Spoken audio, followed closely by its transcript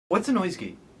What's a noise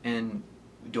gate? And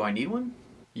do I need one?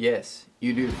 Yes,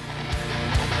 you do.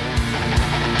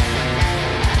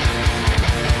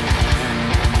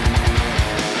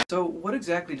 So what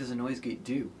exactly does a noise gate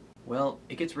do? Well,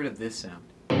 it gets rid of this sound,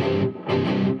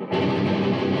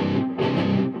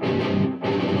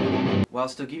 while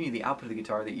still giving you the output of the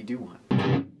guitar that you do want.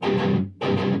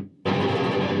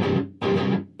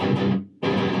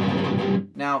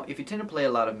 Now, if you tend to play a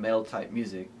lot of metal type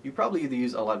music, you probably either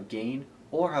use a lot of gain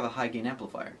or have a high gain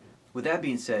amplifier. With that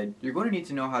being said, you're going to need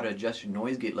to know how to adjust your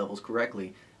noise gate levels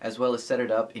correctly, as well as set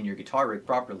it up in your guitar rig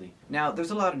properly. Now,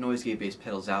 there's a lot of noise gate based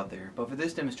pedals out there, but for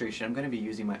this demonstration I'm going to be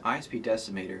using my ISP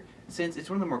Decimator, since it's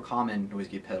one of the more common noise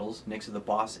gate pedals next to the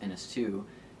Boss NS2,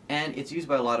 and it's used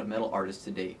by a lot of metal artists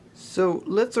to date. So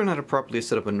let's learn how to properly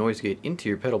set up a noise gate into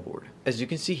your pedal board. As you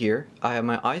can see here, I have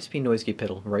my ISP noise gate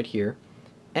pedal right here,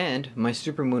 and my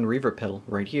Supermoon reverb pedal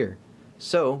right here.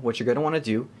 So what you're going to want to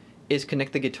do is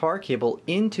connect the guitar cable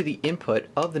into the input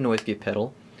of the noise gate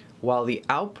pedal, while the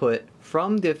output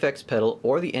from the effects pedal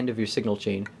or the end of your signal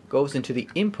chain goes into the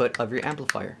input of your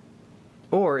amplifier.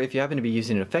 Or if you happen to be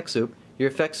using an effects loop, your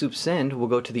effects loop send will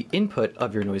go to the input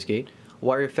of your noise gate,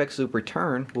 while your effects loop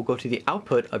return will go to the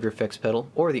output of your effects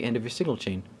pedal or the end of your signal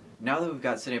chain. Now that we've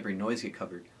got setting up your noise gate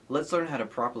covered, let's learn how to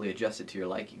properly adjust it to your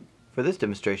liking. For this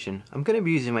demonstration, I'm going to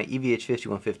be using my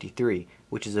EVH5153,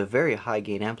 which is a very high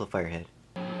gain amplifier head.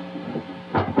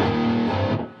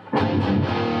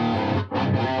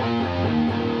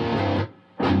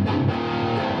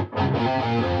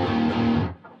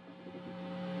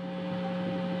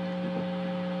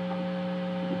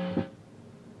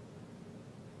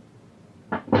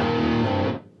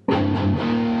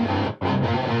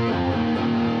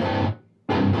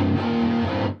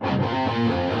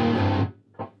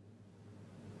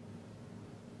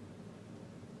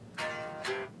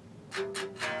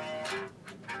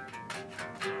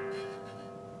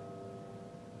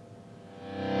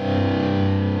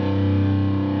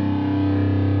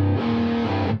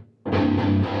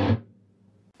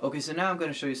 Okay, so now I'm going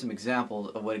to show you some examples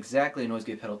of what exactly a noise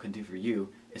gate pedal can do for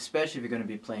you, especially if you're going to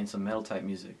be playing some metal type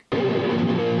music.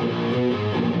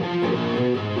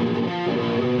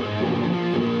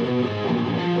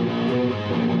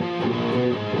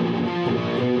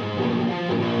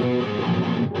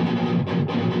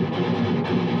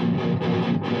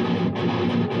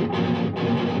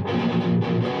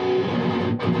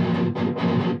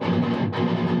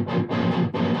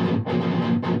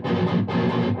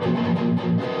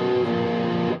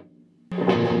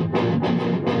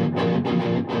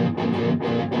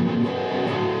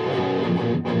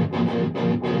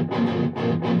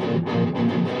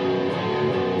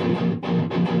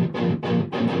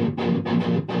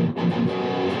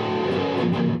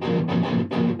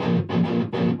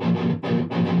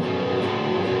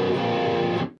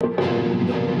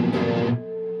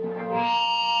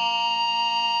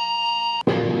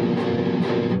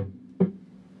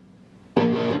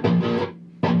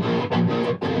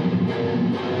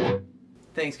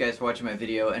 Thanks guys for watching my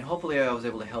video, and hopefully I was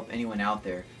able to help anyone out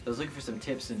there that was looking for some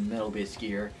tips in metal-based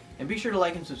gear. And be sure to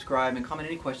like and subscribe and comment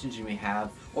any questions you may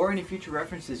have, or any future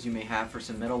references you may have for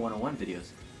some Metal 101 videos.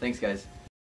 Thanks guys.